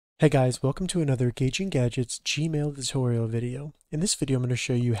Hey guys, welcome to another Gauging Gadgets Gmail tutorial video. In this video, I'm going to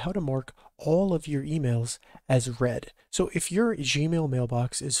show you how to mark all of your emails as read. So if your Gmail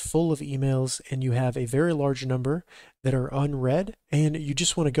mailbox is full of emails and you have a very large number that are unread, and you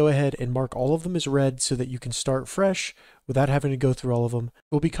just want to go ahead and mark all of them as read so that you can start fresh without having to go through all of them,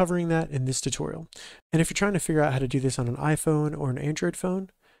 we'll be covering that in this tutorial. And if you're trying to figure out how to do this on an iPhone or an Android phone,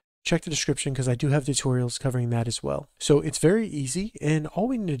 check the description because I do have tutorials covering that as well. So it's very easy, and all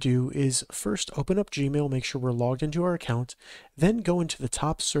we need to do is first open up Gmail, make sure we're logged into our account, then go into the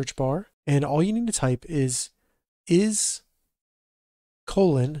top search bar, and all you need to type is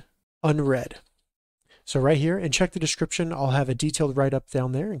unread. So right here, and check the description, I'll have a detailed write-up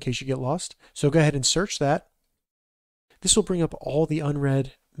down there in case you get lost. So go ahead and search that. This will bring up all the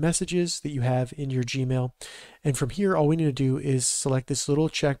unread messages that you have in your Gmail. And from here, all we need to do is select this little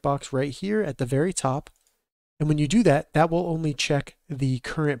checkbox right here at the very top. And when you do that, that will only check the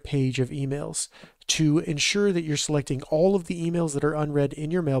current page of emails. To ensure that you're selecting all of the emails that are unread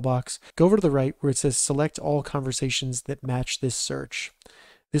in your mailbox, go over to the right where it says select all conversations that match this search.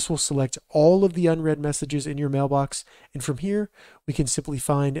 This will select all of the unread messages in your mailbox. And from here, we can simply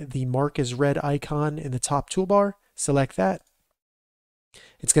find the mark as read icon in the top toolbar, select that.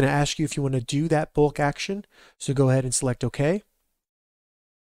 It's going to ask you if you want to do that bulk action, so go ahead and select OK.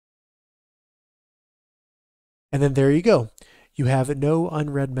 And then there you go. You have no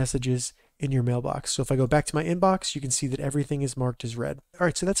unread messages in your mailbox. So if I go back to my inbox, you can see that everything is marked as read. All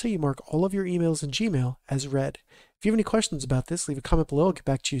right, so that's how you mark all of your emails in Gmail as read. If you have any questions about this, leave a comment below. I'll get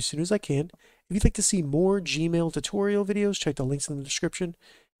back to you as soon as I can. If you'd like to see more Gmail tutorial videos, check the links in the description.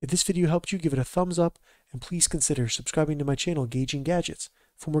 If this video helped you, give it a thumbs up, and please consider subscribing to my channel, Gauging Gadgets,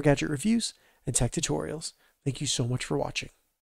 for more gadget reviews and tech tutorials. Thank you so much for watching.